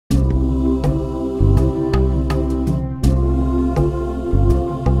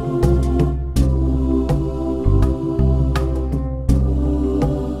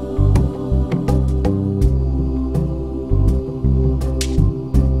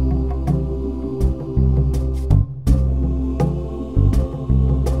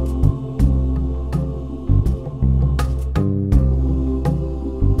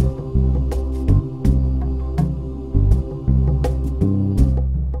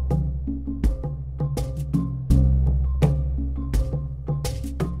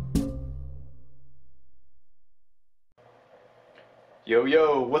Yo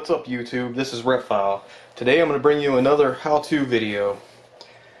yo, what's up YouTube? This is Repvile. Today I'm going to bring you another how-to video.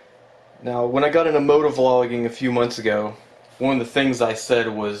 Now, when I got into motovlogging a few months ago, one of the things I said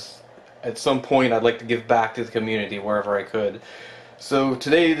was at some point I'd like to give back to the community wherever I could. So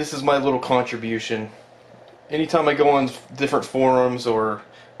today this is my little contribution. Anytime I go on different forums or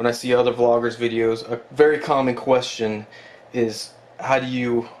when I see other vloggers' videos, a very common question is, how do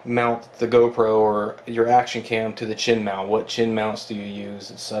you mount the GoPro or your action cam to the chin mount? What chin mounts do you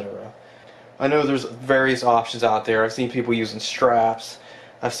use, etc. I know there's various options out there. I've seen people using straps.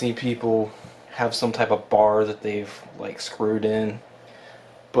 I've seen people have some type of bar that they've like screwed in.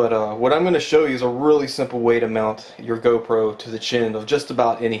 But what I'm going to show you is a really simple way to mount your GoPro to the chin of just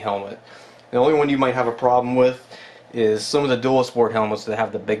about any helmet. The only one you might have a problem with is some of the dual sport helmets that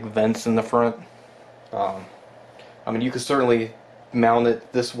have the big vents in the front. I mean, you could certainly mount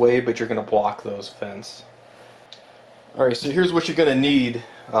it this way, but you're going to block those vents. Alright, so here's what you're going to need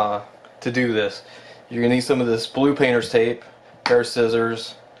to do this. You're going to need some of this blue painter's tape, a pair of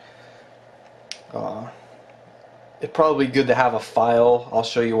scissors. It'd probably be good to have a file. I'll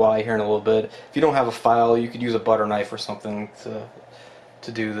show you why here in a little bit. If you don't have a file, you could use a butter knife or something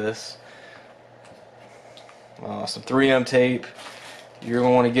to do this. Some 3M tape. You're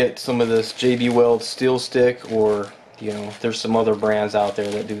going to want to get some of this JB Weld steel stick, or there's some other brands out there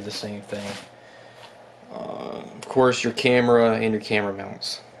that do the same thing. Of course, your camera and your camera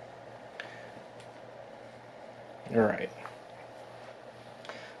mounts. Alright.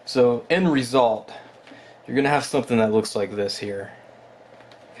 So, end result, you're going to have something that looks like this here.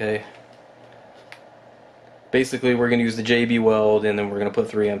 Okay? Basically, we're going to use the JB Weld and then we're going to put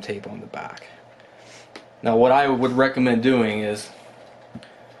 3M tape on the back. Now, what I would recommend doing is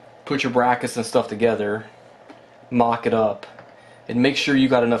put your brackets and stuff together, mock it up, and make sure you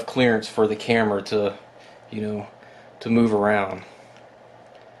got enough clearance for the camera to move around.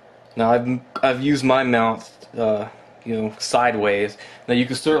 Now I've used my mount sideways. Now you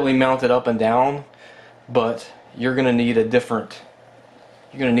can certainly mount it up and down, but you're gonna need a different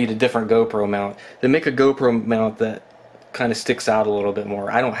GoPro mount. They make a GoPro mount that kind of sticks out a little bit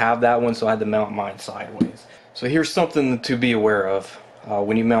more. I don't have that one, so I had to mount mine sideways. So here's something to be aware of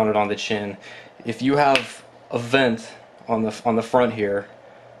when you mount it on the chin. If you have a vent on the front here,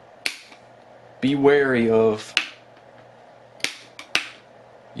 be wary of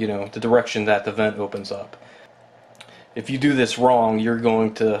the direction that the vent opens up. If you do this wrong, you're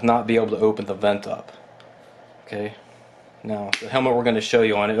going to not be able to open the vent up. Okay? Now, the helmet we're going to show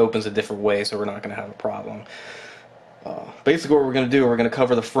you on, it opens a different way, so we're not going to have a problem. Basically what we're going to do, we're going to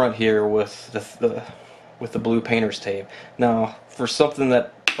cover the front here with the blue painter's tape. Now, for something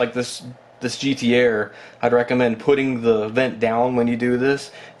that like this GT Air, I'd recommend putting the vent down when you do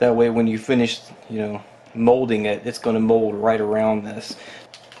this. That way when you finish molding it, it's going to mold right around this.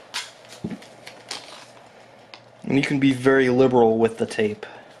 And you can be very liberal with the tape.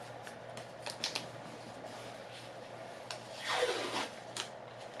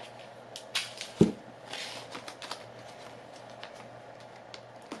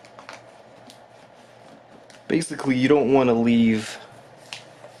 Basically, you don't want to leave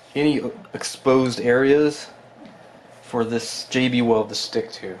any exposed areas for this JB Weld to stick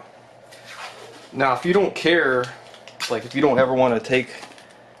to. Now, if you don't care, like if you don't ever want to take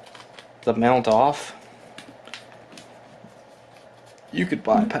the mount off, you could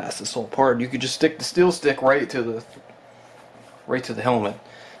bypass this whole part. You could just stick the steel stick right to the helmet.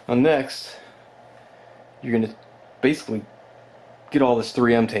 Now next, you're gonna basically get all this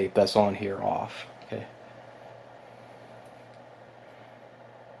 3M tape that's on here off. Okay.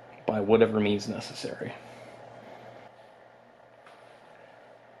 By whatever means necessary.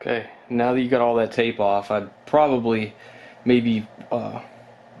 Okay, now that you got all that tape off, I'd probably maybe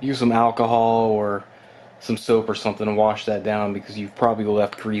use some alcohol or some soap or something and wash that down, because you've probably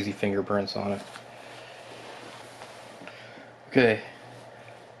left greasy fingerprints on it. Okay,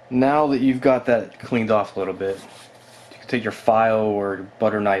 now that you've got that cleaned off a little bit, you can take your file or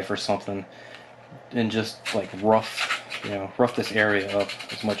butter knife or something and just like rough this area up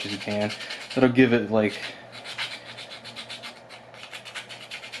as much as you can. That'll give it like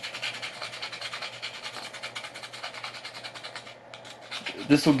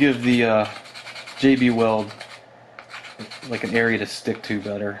this will give the JB Weld like an area to stick to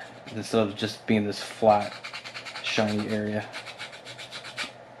better, instead of just being this flat, shiny area.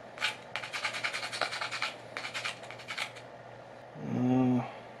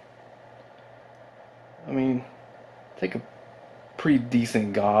 I mean, take a pretty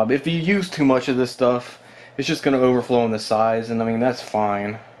decent gob. If you use too much of this stuff, it's just going to overflow in the sides, and I mean, that's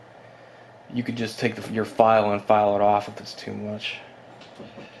fine. You could just take your file and file it off if it's too much.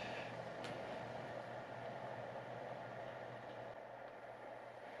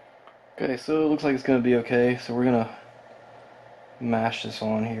 Okay, so it looks like it's going to be okay, so we're going to mash this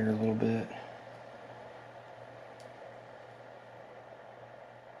on here a little bit.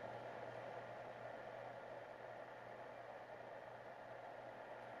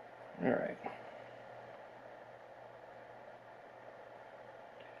 Alright.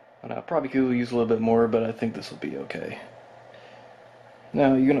 And I probably could use a little bit more, but I think this will be okay.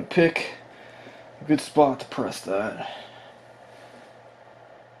 Now you're going to pick a good spot to press that.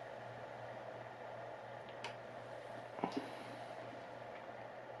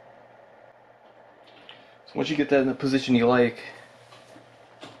 So once you get that in the position you like,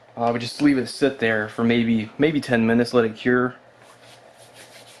 I would just leave it sit there for maybe 10 minutes, let it cure.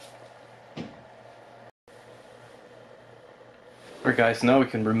 Alright guys, now we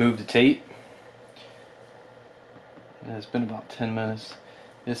can remove the tape. And it's been about 10 minutes.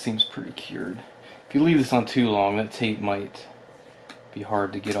 This seems pretty cured. If you leave this on too long, that tape might be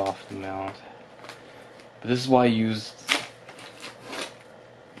hard to get off the mount. But this is why I use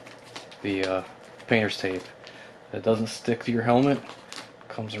the painter's tape. It doesn't stick to your helmet, it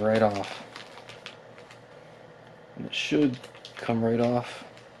comes right off. And it should come right off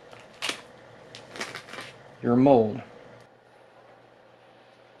your mold.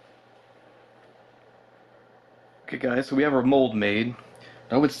 Okay guys, so we have our mold made.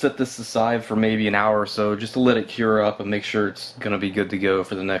 I would set this aside for maybe an hour or so just to let it cure up and make sure it's going to be good to go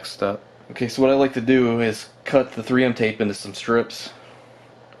for the next step. Okay, so what I like to do is cut the 3M tape into some strips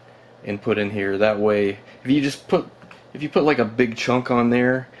and put in here. That way, if you put like a big chunk on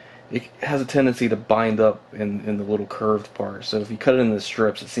there, it has a tendency to bind up in the little curved part. So if you cut it into the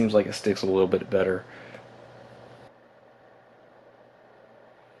strips, it seems like it sticks a little bit better.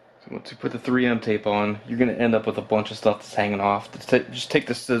 So once you put the 3M tape on, you're going to end up with a bunch of stuff that's hanging off. Just take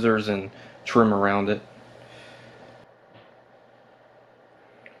the scissors and trim around it.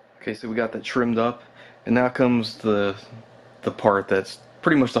 Okay, so we got that trimmed up, and now comes the part that's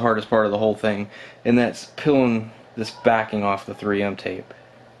pretty much the hardest part of the whole thing, and that's peeling this backing off the 3M tape.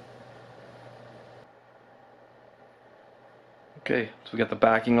 Okay, so we got the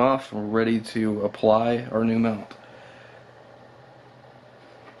backing off, and we're ready to apply our new mount.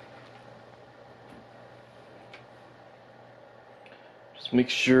 Just make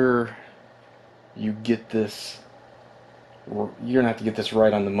sure you get this, you're going to have to get this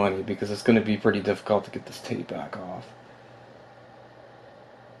right on the money because it's going to be pretty difficult to get this tape back off.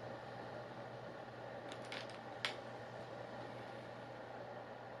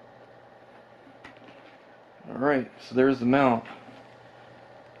 Alright, so there's the mount.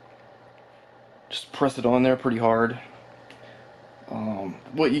 Just press it on there pretty hard.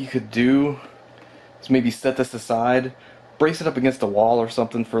 What you could do is maybe set this aside, brace it up against a wall or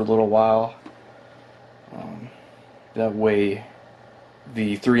something for a little while. That way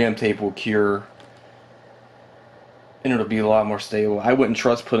the 3M tape will cure and it'll be a lot more stable. I wouldn't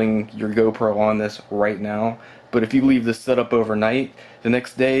trust putting your GoPro on this right now, but if you leave this set up overnight, the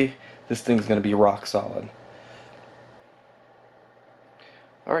next day this thing's going to be rock solid.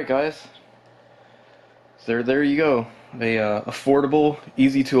 Alright guys, so there you go. A affordable,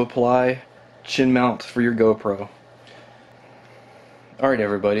 easy to apply chin mount for your GoPro. Alright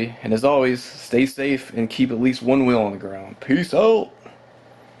everybody, and as always, stay safe and keep at least one wheel on the ground. Peace out!